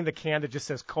 We're getting the can that just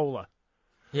says cola.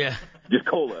 Yeah. Just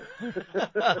cola.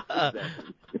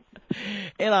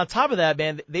 And on top of that,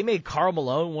 man, they made Karl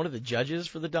Malone one of the judges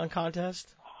for the dunk contest.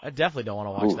 I definitely don't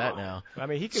want to watch that now. I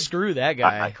mean, he could Screw that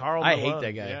guy. Karl I Malone. hate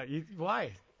that guy. Yeah,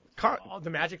 why? The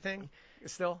Magic thing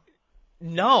still?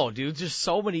 No, dude, just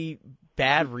so many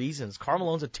bad reasons. Karl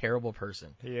Malone's a terrible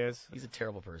person. He is. He's a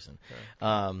terrible person.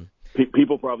 Okay.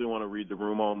 People probably want to read the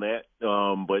room on that,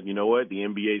 but you know what? The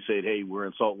NBA said, "Hey, we're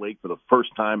in Salt Lake for the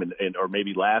first time, and or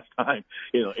maybe last time,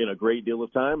 in a great deal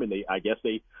of time." And I guess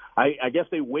they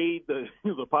weighed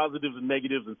the positives and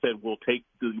negatives and said, "We'll take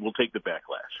the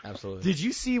backlash." Absolutely. Did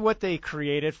you see what they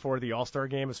created for the All-Star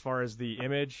game as far as the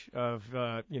image of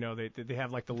they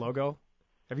have like the logo?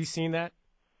 Have you seen that?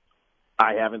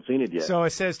 I haven't seen it yet. So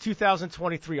it says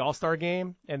 2023 All-Star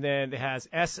Game, and then it has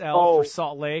SL for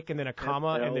Salt Lake, and then a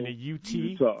comma, and then a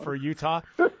UT for Utah.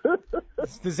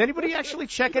 Does anybody actually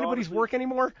check anybody's work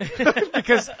anymore?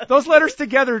 Because those letters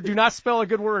together do not spell a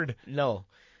good word. No.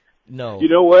 You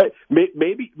know what?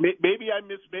 Maybe I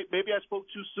spoke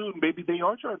too soon. Maybe they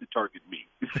are trying to target me.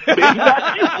 Maybe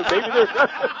not you. Maybe they're.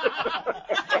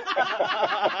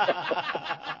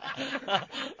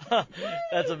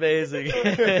 That's amazing.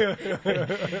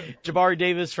 Jabari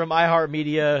Davis from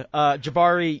iHeartMedia.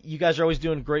 Jabari, you guys are always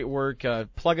doing great work.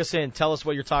 Plug us in. Tell us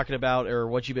what you're talking about or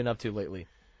what you've been up to lately.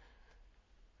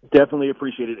 Definitely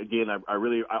appreciate it. Again,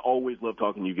 I always love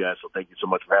talking to you guys, so thank you so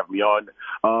much for having me on.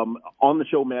 On the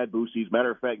show, Mad Boosties.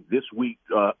 Matter of fact, this week,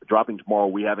 dropping tomorrow,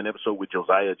 we have an episode with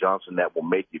Josiah Johnson that will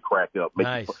make you crack up.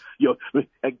 Nice.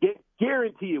 I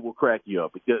guarantee it will crack you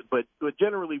up. But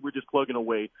generally, we're just plugging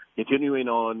away, continuing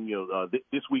on.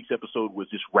 This week's episode was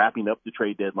just wrapping up the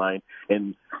trade deadline,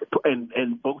 and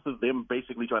both of them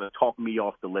basically trying to talk me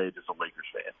off the ledge as a Lakers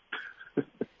fan.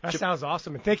 That sounds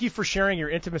awesome, and thank you for sharing your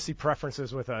intimacy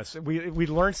preferences with us. We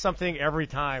learn something every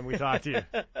time we talk to you.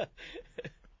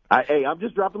 I'm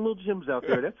just dropping little gems out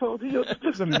there. That's all.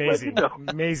 It's amazing.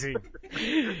 Amazing.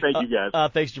 Thank you,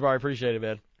 guys. Thanks, Jabari. Appreciate it,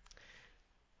 man.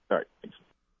 All right. Thanks.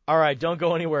 All right, don't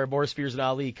go anywhere. More Spears and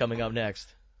Ali coming up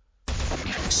next.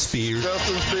 Spears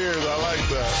Justin Spears, I like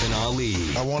that. and Ali.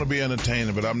 I want to be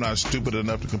entertaining, but I'm not stupid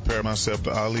enough to compare myself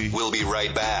to Ali. We'll be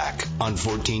right back on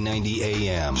 1490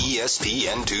 AM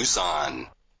ESPN Tucson.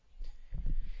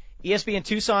 ESPN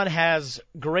Tucson has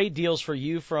great deals for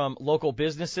you from local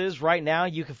businesses. Right now,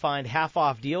 you can find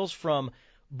half-off deals from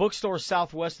Bookstore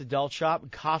Southwest Adult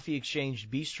Shop, Coffee Exchange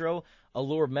Bistro,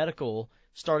 Allure Medical.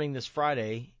 Starting this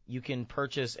Friday, you can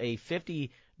purchase a $50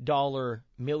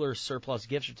 Miller Surplus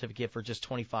gift certificate for just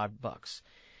 $25.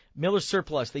 Miller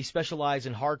Surplus, they specialize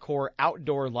in hardcore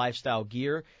outdoor lifestyle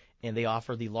gear, and they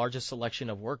offer the largest selection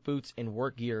of work boots and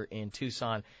work gear in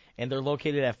Tucson. And they're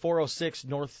located at 406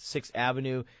 North 6th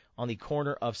Avenue on the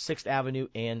corner of 6th Avenue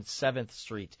and 7th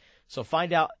Street. So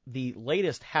find out the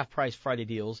latest half-price Friday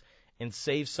deals and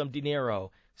save some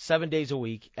dinero 7 days a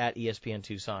week at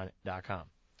ESPNTucson.com.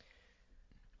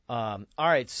 All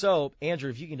right, so, Andrew,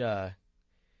 if you can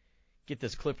get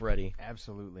this clip ready.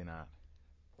 Absolutely not.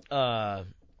 I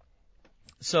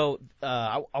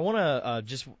want to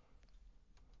just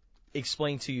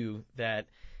explain to you that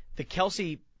the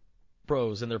Kelsey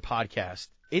Bros and their podcast,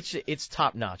 it's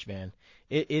top notch, man.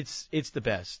 It's the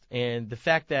best, and the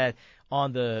fact that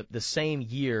on the same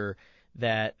year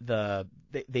that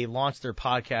they launched their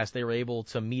podcast, they were able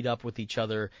to meet up with each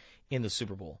other in the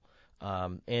Super Bowl.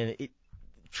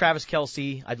 Travis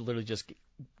Kelsey, I literally just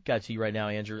got it to you right now,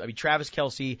 Andrew. I mean, Travis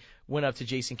Kelsey went up to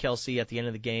Jason Kelsey at the end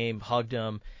of the game, hugged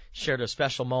him, shared a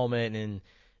special moment,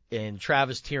 and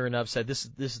Travis tearing up said, "This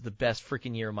is the best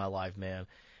freaking year of my life, man."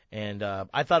 And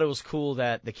I thought it was cool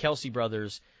that the Kelsey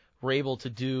brothers were able to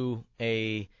do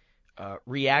a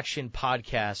reaction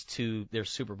podcast to their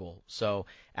Super Bowl. So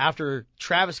after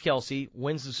Travis Kelsey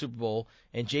wins the Super Bowl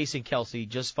and Jason Kelsey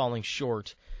just falling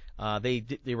short, they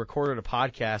recorded a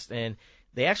podcast, and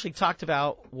they actually talked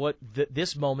about what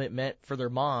this moment meant for their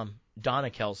mom, Donna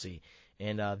Kelsey,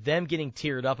 and them getting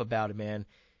teared up about it, man.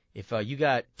 If you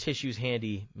got tissues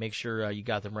handy, make sure you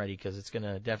got them ready because it's going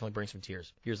to definitely bring some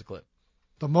tears. Here's the clip.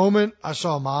 The moment I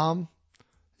saw Mom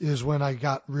is when I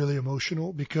got really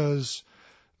emotional because,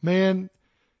 man,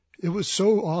 it was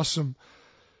so awesome.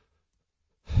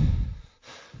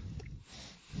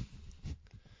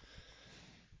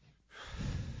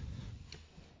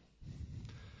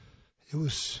 It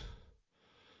was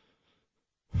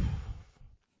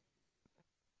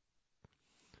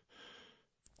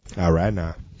All right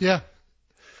now. Yeah.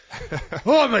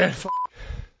 Oh, man.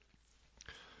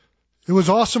 It was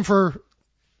awesome for,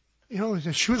 she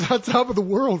was on top of the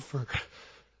world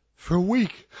for a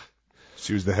week.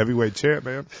 She was the heavyweight champ,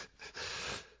 man.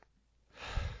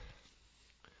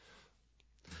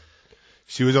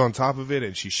 She was on top of it,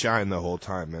 and she shined the whole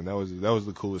time, man. That was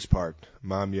the coolest part.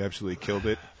 Mom, you absolutely killed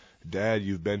it. Dad,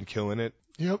 you've been killing it.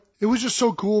 Yep. It was just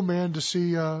so cool, man, to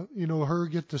see, her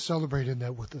get to celebrate in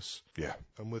that with us. Yeah,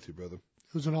 I'm with you, brother.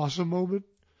 It was an awesome moment.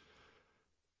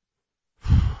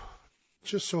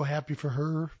 Just so happy for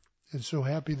her and so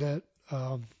happy that,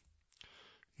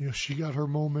 she got her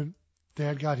moment.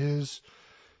 Dad got his.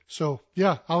 So,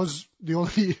 yeah, I was the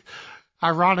only,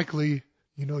 ironically,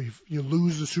 you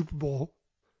lose the Super Bowl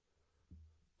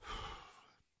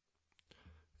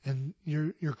and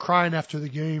you're crying after the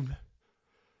game.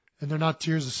 And they're not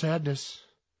tears of sadness.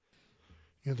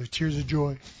 They're tears of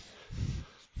joy.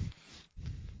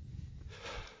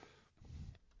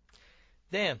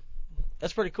 Damn.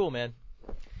 That's pretty cool, man.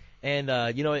 And,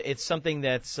 it's something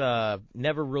that's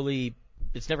never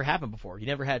happened before. You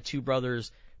never had two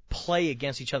brothers play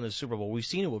against each other in the Super Bowl. We've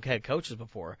seen it with head coaches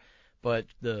before, but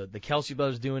the Kelsey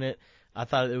brothers doing it, I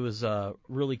thought it was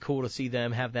really cool to see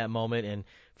them have that moment. And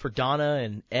for Donna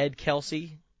and Ed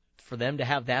Kelsey, for them to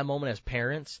have that moment as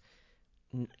parents,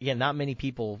 not many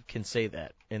people can say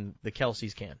that, and the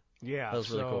Kelseys can. Yeah, that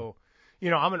was really cool.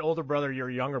 I'm an older brother, you're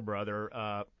a younger brother.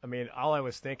 All I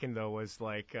was thinking, though, was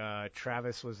like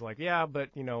Travis was like, yeah, but,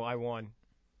 I won,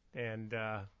 and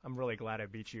I'm really glad I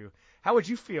beat you. How would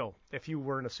you feel if you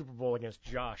were in a Super Bowl against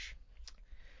Josh?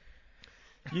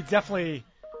 You definitely...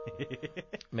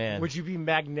 Man. Would you be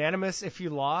magnanimous if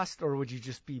you lost, or would you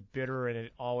just be bitter and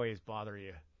it always bother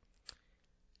you?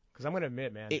 Because I'm going to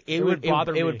admit, man, it would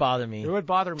bother me. It would bother me. It would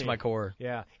bother me. To my core.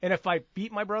 Yeah. And if I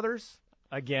beat my brothers,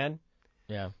 again,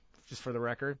 yeah, just for the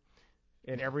record,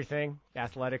 in everything,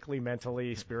 athletically,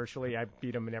 mentally, spiritually, I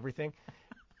beat them in everything,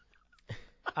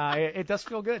 it does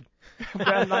feel good.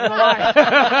 I'm not going to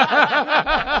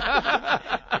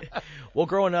lie. Well,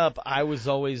 growing up, I was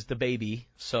always the baby,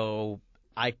 so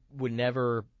I would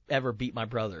never, ever beat my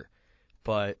brother.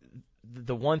 But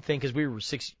the one thing, because we're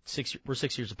 6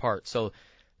 years apart, so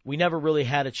we never really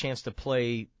had a chance to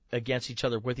play against each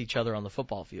other, with each other on the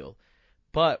football field.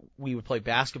 But we would play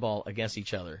basketball against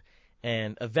each other.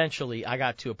 And eventually I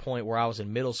got to a point where I was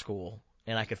in middle school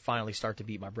and I could finally start to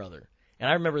beat my brother. And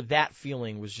I remember that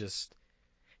feeling was just,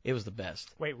 it was the best.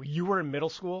 Wait, you were in middle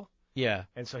school? Yeah.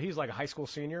 And so he's like a high school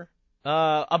senior?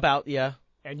 About, yeah.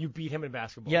 And you beat him in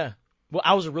basketball? Yeah. Well,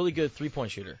 I was a really good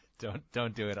three-point shooter.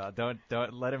 Don't do it.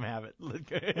 Don't let him have it.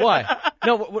 Why?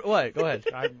 No, what? Go ahead.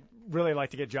 I'd really like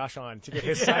to get Josh on to get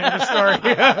his side of the story.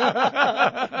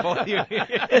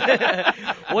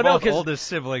 Both oldest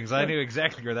siblings. I knew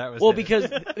exactly where that was. Well, headed.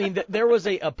 because there was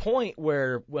a point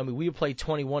where we would play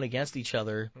 21 against each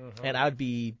other, and I'd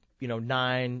be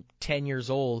 9, 10 years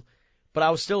old, but I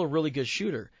was still a really good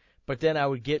shooter. But then I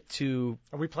would get to.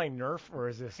 Are we playing Nerf, or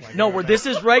is this like? No, this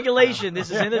is regulation. This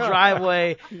is in the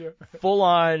driveway, full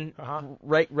on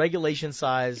regulation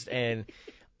sized, and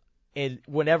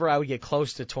whenever I would get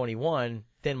close to 21,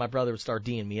 then my brother would start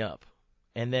D'ing me up,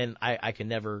 and then I could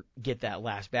never get that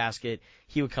last basket.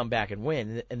 He would come back and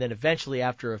win, and then eventually,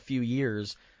 after a few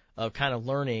years of kind of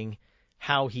learning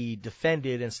how he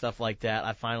defended and stuff like that,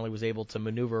 I finally was able to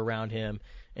maneuver around him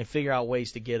and figure out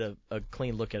ways to get a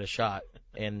clean look at a shot.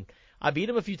 And I beat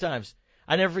him a few times.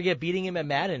 I never forget beating him at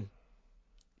Madden.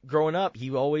 Growing up, he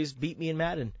always beat me in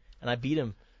Madden, and I beat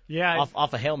him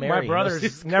off a Hail Mary. My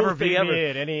brother's never beat me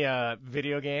at any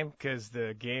video game because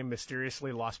the game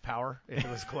mysteriously lost power if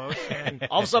it was close. And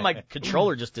all of a sudden, my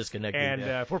controller just disconnected. And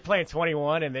if we're playing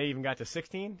 21 and they even got to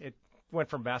 16, it went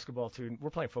from basketball to we're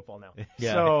playing football now.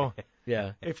 Yeah. So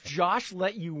yeah. If Josh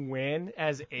let you win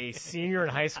as a senior in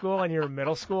high school and you're in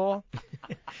middle school,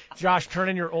 Josh, turn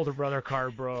in your older brother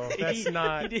card, bro. That's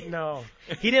no.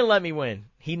 He didn't let me win.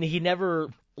 He never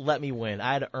let me win.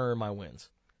 I had to earn my wins,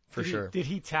 for sure. Did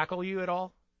he tackle you at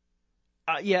all?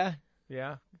 Yeah.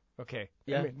 Yeah. Okay.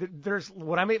 Yeah. I mean, there's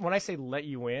when I say let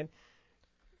you win,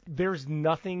 there's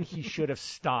nothing he should have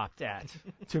stopped at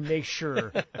to make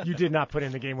sure you did not put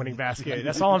in the game-winning basket.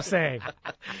 That's all I'm saying.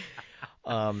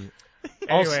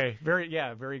 Anyway,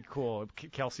 very cool,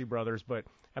 Kelsey brothers. But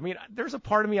I mean, there's a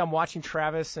part of me I'm watching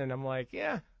Travis, and I'm like,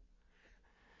 yeah,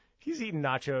 he's eating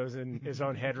nachos in his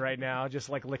own head right now, just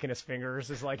like licking his fingers.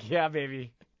 It's like, yeah,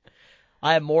 baby.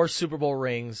 I have more Super Bowl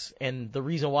rings, and the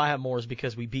reason why I have more is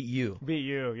because we beat you. Beat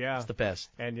you, yeah. It's the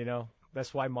best. And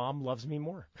that's why Mom loves me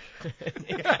more.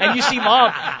 And you see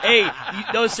Mom. Hey,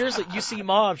 seriously, you see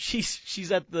Mom.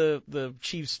 She's at the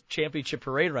Chiefs championship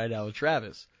parade right now with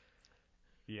Travis.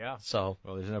 Yeah. So.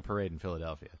 Well, there's no parade in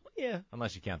Philadelphia. Yeah.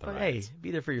 Unless you count the riots. Hey,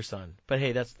 be there for your son. But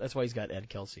hey, that's why he's got Ed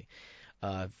Kelsey.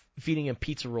 Feeding him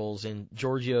pizza rolls in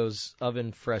Giorgio's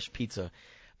oven fresh pizza.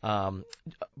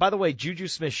 By the way, Juju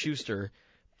Smith-Schuster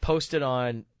posted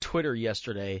on Twitter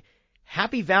yesterday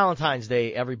Happy Valentine's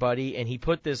Day, everybody. And he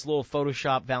put this little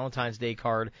Photoshop Valentine's Day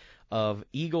card of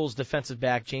Eagles defensive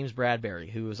back James Bradberry,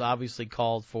 who was obviously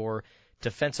called for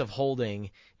defensive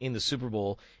holding in the Super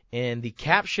Bowl. And the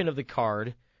caption of the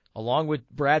card, along with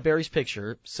Bradberry's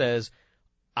picture, says,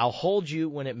 "I'll hold you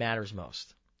when it matters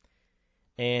most."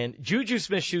 And Juju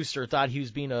Smith-Schuster thought he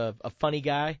was being a funny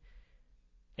guy.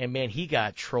 And, man, he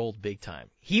got trolled big time.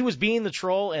 He was being the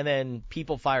troll, and then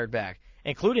people fired back,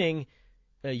 including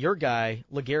your guy,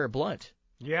 LeGarrette Blount.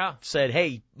 Yeah. Said,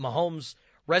 hey, Mahomes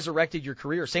resurrected your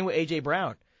career. Same with A.J.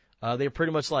 Brown. They were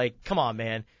pretty much like, come on,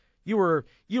 man. You were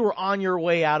on your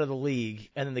way out of the league,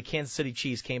 and then the Kansas City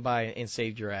Chiefs came by and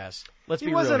saved your ass. Let's be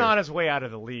real. He wasn't here. on his way out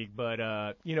of the league,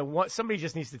 but somebody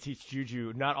just needs to teach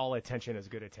Juju not all attention is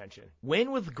good attention.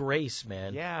 Win with grace,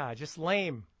 man. Yeah, just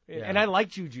lame. Yeah. And I like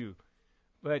Juju,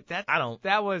 but I don't.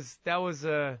 That was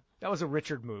a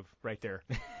Richard move right there.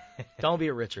 Don't be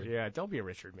a Richard. Yeah, don't be a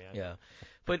Richard, man. Yeah,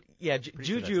 but yeah,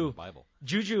 Juju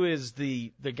is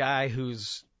the guy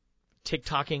who's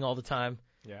TikToking all the time.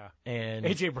 Yeah. And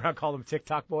A.J. Brown called him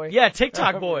TikTok boy. Yeah,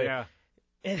 TikTok boy. Yeah.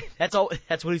 And that's what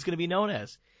he's going to be known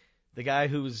as. The guy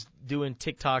who's doing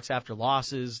TikToks after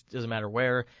losses, doesn't matter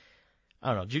where. I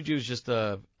don't know. Juju's just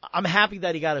I'm happy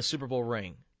that he got a Super Bowl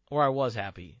ring, or I was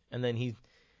happy. And then he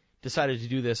decided to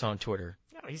do this on Twitter.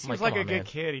 Yeah, he seems like a good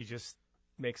kid. He just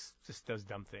does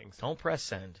dumb things. Don't press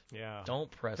send. Yeah. Don't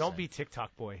press Don't send. be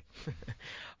TikTok boy.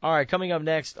 All right, coming up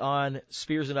next on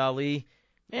Spears and Ali.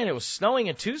 Man, it was snowing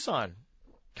in Tucson.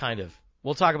 Kind of.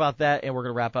 We'll talk about that, and we're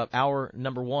going to wrap up hour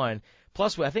number 1.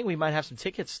 Plus, I think we might have some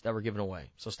tickets that we're giving away.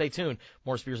 So stay tuned.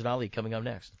 More Spears and Ali coming up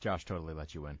next. Josh totally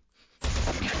let you win.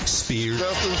 Spears.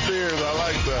 Justin Spears, I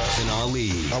like that. And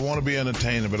Ali. I want to be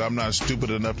entertaining, but I'm not stupid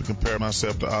enough to compare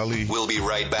myself to Ali. We'll be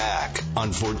right back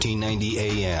on 1490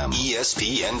 AM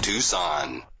ESPN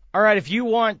Tucson. All right, if you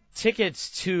want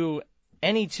tickets to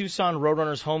any Tucson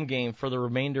Roadrunners home game for the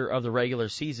remainder of the regular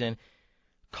season,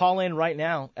 call in right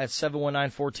now at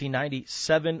 719-1490,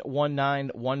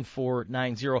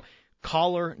 719-1490.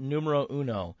 Caller numero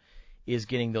uno is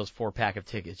getting those 4-pack of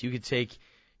tickets. You could take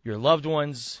your loved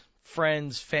ones,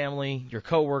 friends, family, your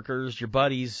coworkers, your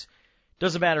buddies.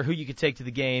 Doesn't matter who you could take to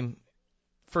the game.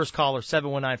 First caller,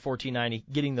 719-1490,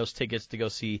 getting those tickets to go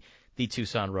see the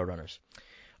Tucson Roadrunners.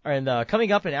 All right, and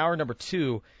coming up in hour number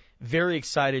 2, very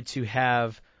excited to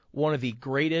have one of the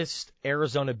greatest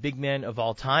Arizona big men of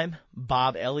all time,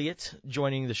 Bob Elliott,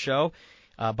 joining the show.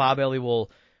 Bob Elliott will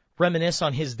reminisce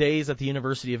on his days at the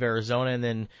University of Arizona, and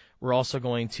then we're also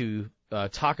going to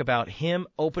talk about him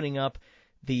opening up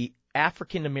the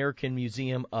African American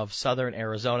Museum of Southern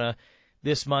Arizona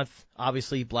this month.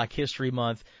 Obviously, Black History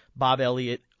Month. Bob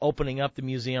Elliott opening up the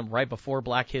museum right before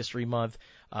Black History Month.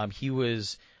 He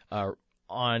was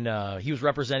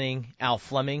representing Al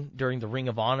Fleming during the Ring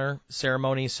of Honor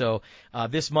ceremony. So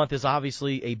this month is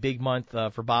obviously a big month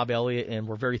for Bob Elliott, and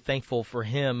we're very thankful for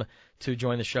him to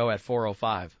join the show at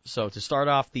 4:05. So to start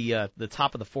off the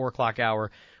top of the 4 o'clock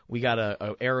hour, we got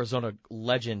a Arizona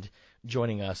legend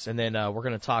joining us, and then we're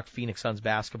going to talk Phoenix Suns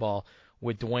basketball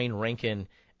with Dwayne Rankin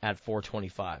at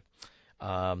 4:25.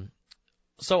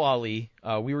 So, Ali,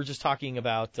 we were just talking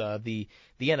about the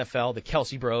NFL, the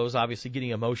Kelsey Bros, obviously getting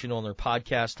emotional in their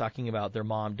podcast, talking about their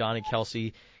mom, Donna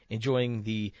Kelsey, enjoying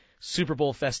the Super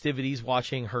Bowl festivities,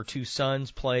 watching her 2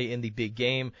 sons play in the big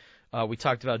game. We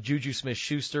talked about Juju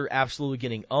Smith-Schuster absolutely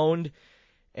getting owned.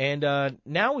 And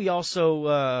now we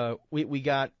also we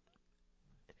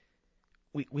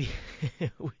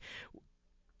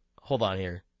hold on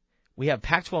here. We have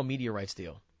Pac-12 media rights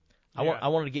deal. I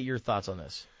wanted to get your thoughts on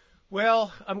this.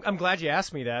 Well, I'm glad you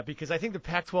asked me that because I think the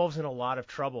Pac-12 is in a lot of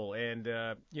trouble. And,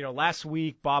 last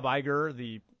week, Bob Iger,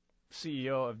 the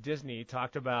CEO of Disney,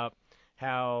 talked about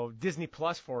how Disney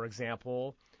Plus, for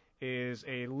example, is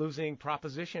a losing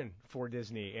proposition for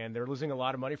Disney. And they're losing a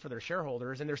lot of money for their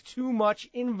shareholders. And there's too much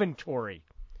inventory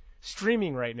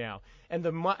streaming right now. And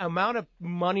the amount of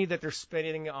money that they're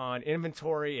spending on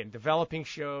inventory and developing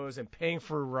shows and paying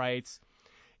for rights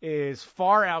is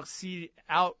far out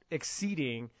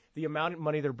exceeding the amount of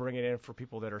money they're bringing in for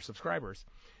people that are subscribers.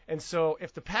 And so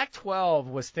if the Pac-12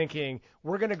 was thinking,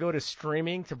 we're going to go to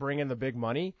streaming to bring in the big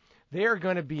money, they are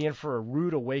going to be in for a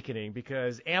rude awakening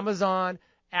because Amazon,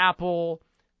 Apple,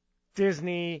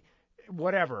 Disney,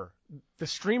 whatever, the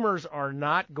streamers are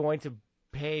not going to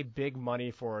pay big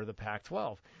money for the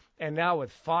Pac-12. And now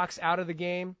with Fox out of the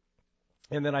game,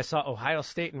 and then I saw Ohio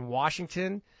State and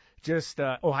Washington,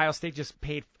 Ohio State just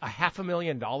paid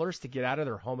 $500,000 to get out of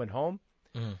their home and home.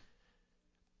 Mm.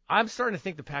 I'm starting to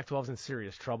think the Pac-12 is in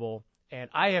serious trouble, and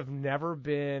I have never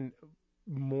been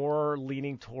more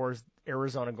leaning towards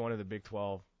Arizona going to the Big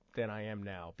 12 than I am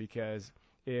now, because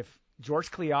if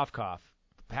George Kliavkoff,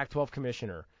 the Pac-12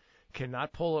 commissioner,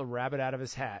 cannot pull a rabbit out of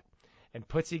his hat and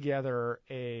put together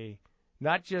a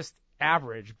not just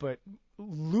average but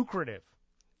lucrative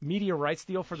media rights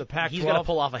deal for the Pac-12, he's going to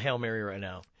pull off a Hail Mary right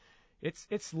now.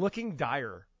 It's looking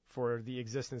dire for the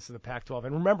existence of the Pac-12.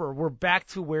 And remember, we're back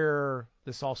to where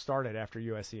this all started after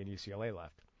USC and UCLA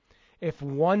left. If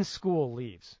one school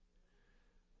leaves,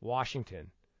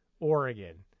 Washington,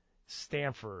 Oregon,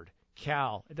 Stanford,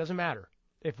 Cal, it doesn't matter.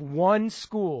 If one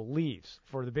school leaves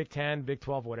for the Big 10, Big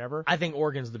 12, whatever. I think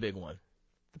Oregon's the big one.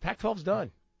 The Pac-12's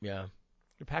done. Yeah.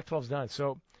 The Pac-12's done.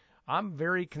 So I'm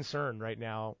very concerned right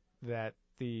now that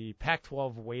the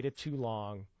Pac-12 waited too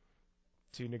long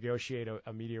to negotiate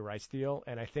a media rights deal,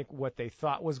 and I think what they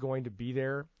thought was going to be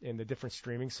there in the different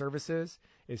streaming services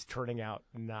is turning out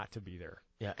not to be there.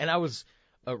 Yeah, and I was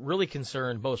really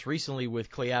concerned most recently with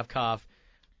Kliavkoff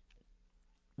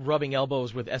rubbing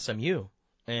elbows with SMU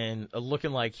and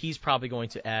looking like he's probably going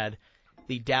to add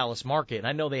the Dallas market. And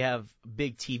I know they have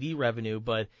big TV revenue,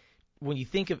 but when you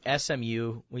think of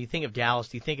SMU, when you think of Dallas,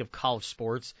 do you think of college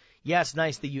sports? Yeah, it's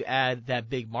nice that you add that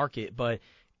big market, but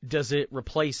does it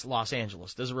replace Los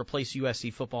Angeles? Does it replace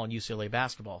USC football and UCLA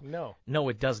basketball? No. No,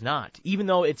 it does not. Even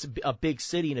though it's a big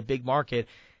city and a big market,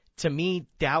 to me,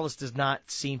 Dallas does not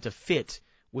seem to fit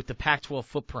with the Pac-12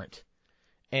 footprint.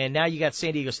 And now you got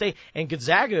San Diego State and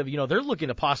Gonzaga. You know, they're looking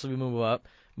to possibly move up.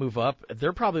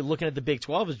 They're probably looking at the Big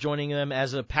 12 as joining them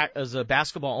as a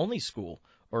basketball only school.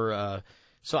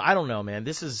 So I don't know, man.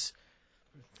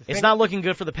 It's not looking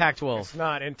good for the Pac-12. It's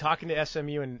not. And talking to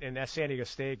SMU and San Diego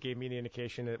State gave me the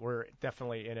indication that we're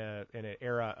definitely in an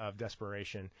era of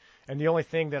desperation. And the only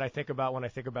thing that I think about when I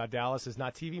think about Dallas is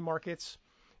not TV markets,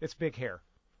 it's big hair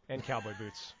and cowboy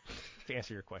boots. To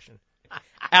answer your question.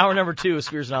 Hour number 2 of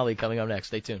Spears and Ali coming up next.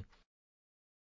 Stay tuned.